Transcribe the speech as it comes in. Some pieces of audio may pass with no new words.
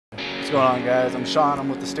going on, guys? I'm Sean, I'm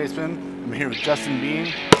with the Statesman. I'm here with Justin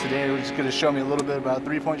Bean. Today we're just going to show me a little bit about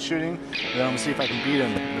three-point shooting, and then I'm going to see if I can beat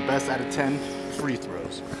him in the best out of 10 free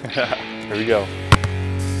throws. Here we go.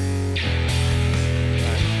 Nice.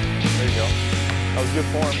 There you go. That was good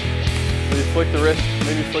form. Maybe flick the wrist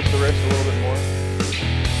a little bit more.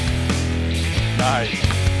 Nice.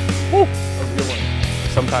 Woo! That was a good one.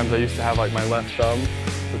 Sometimes I used to have like my left thumb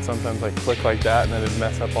would sometimes like flick like that and then it'd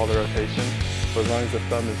mess up all the rotation. But as long as the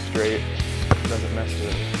thumb is straight, it doesn't mess with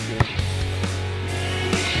it. It's good.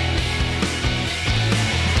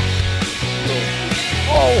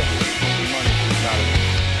 Oh! Money. Got it.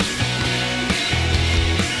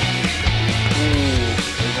 Ooh,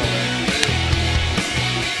 there you go, man.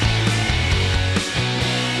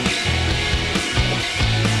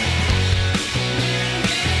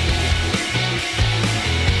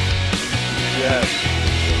 Yes.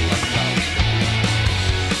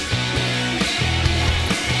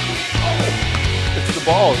 It's the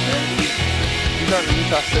balls, man. These aren't the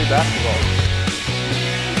Utah State basketballs.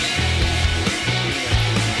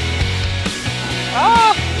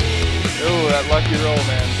 Ah! Oh, that lucky roll,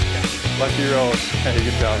 man. Lucky roll. Hey,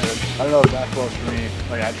 good job, man. I don't know if basketball's for me.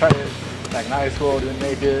 Like, I tried it back in high school, didn't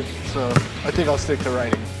make it, so I think I'll stick to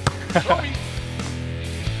writing.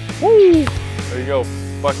 Woo! There you go.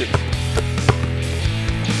 Buckets.